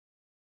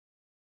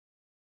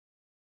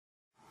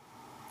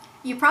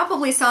You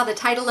probably saw the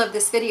title of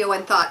this video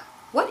and thought,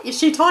 what is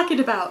she talking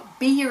about?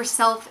 Be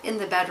yourself in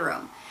the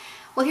bedroom.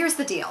 Well, here's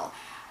the deal.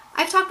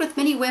 I've talked with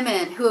many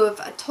women who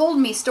have told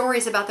me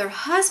stories about their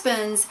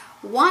husbands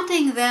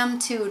wanting them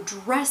to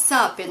dress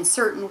up in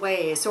certain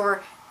ways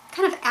or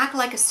kind of act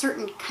like a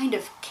certain kind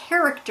of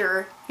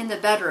character in the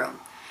bedroom.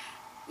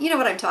 You know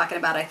what I'm talking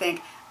about, I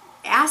think.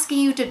 Asking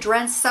you to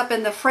dress up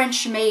in the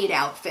French maid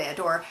outfit,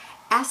 or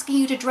asking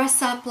you to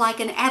dress up like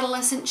an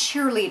adolescent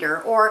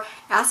cheerleader, or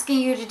asking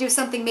you to do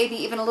something maybe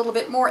even a little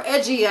bit more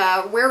edgy,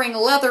 wearing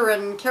leather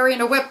and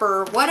carrying a whip,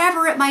 or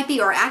whatever it might be,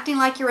 or acting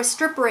like you're a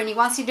stripper and he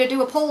wants you to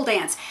do a pole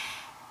dance.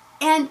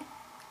 And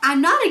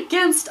I'm not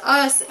against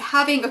us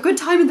having a good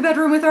time in the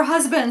bedroom with our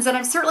husbands, and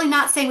I'm certainly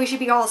not saying we should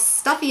be all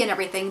stuffy and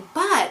everything,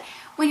 but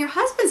when your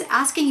husband's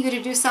asking you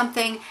to do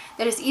something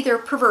that is either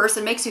perverse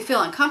and makes you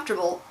feel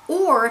uncomfortable,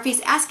 or if he's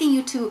asking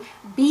you to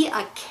be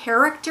a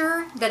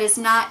character that is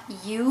not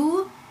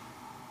you,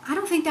 I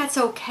don't think that's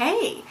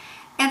okay.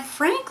 And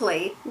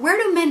frankly,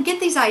 where do men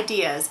get these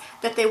ideas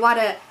that they want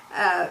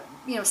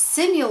to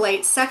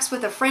simulate sex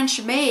with a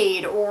French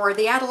maid or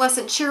the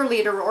adolescent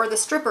cheerleader or the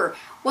stripper?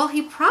 Well,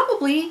 he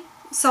probably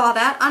saw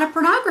that on a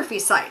pornography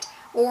site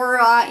or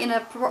in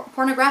a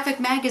pornographic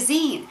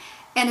magazine.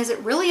 And is it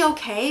really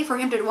okay for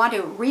him to want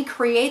to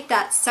recreate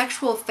that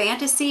sexual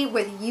fantasy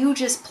with you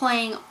just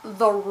playing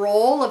the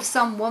role of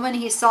some woman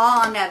he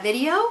saw on that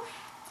video?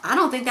 I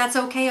don't think that's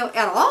okay at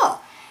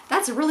all.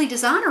 That's really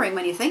dishonoring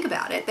when you think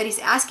about it, that he's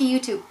asking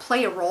you to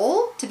play a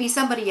role, to be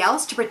somebody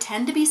else, to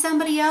pretend to be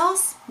somebody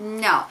else.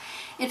 No.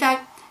 In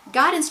fact,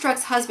 God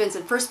instructs husbands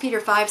in 1 Peter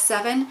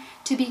 5:7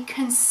 to be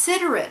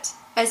considerate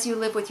as you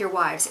live with your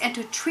wives and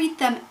to treat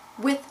them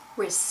with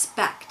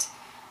respect.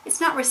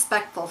 It's not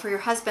respectful for your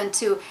husband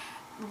to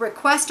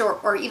request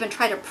or even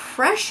try to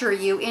pressure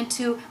you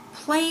into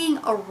playing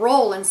a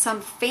role in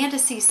some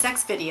fantasy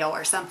sex video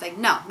or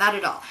something. No, not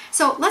at all.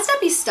 So let's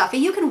not be stuffy.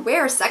 You can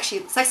wear sexy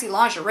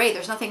lingerie.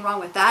 There's nothing wrong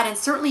with that. And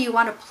certainly you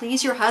want to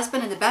please your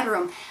husband in the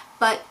bedroom,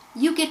 but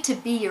you get to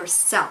be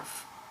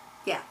yourself.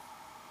 Yeah.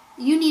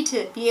 You need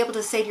to be able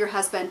to say to your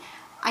husband,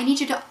 I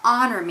need you to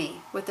honor me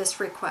with this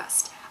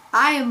request.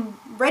 I am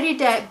ready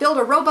to build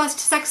a robust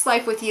sex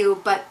life with you,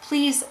 but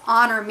please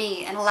honor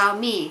me and allow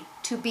me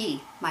to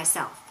be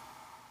myself.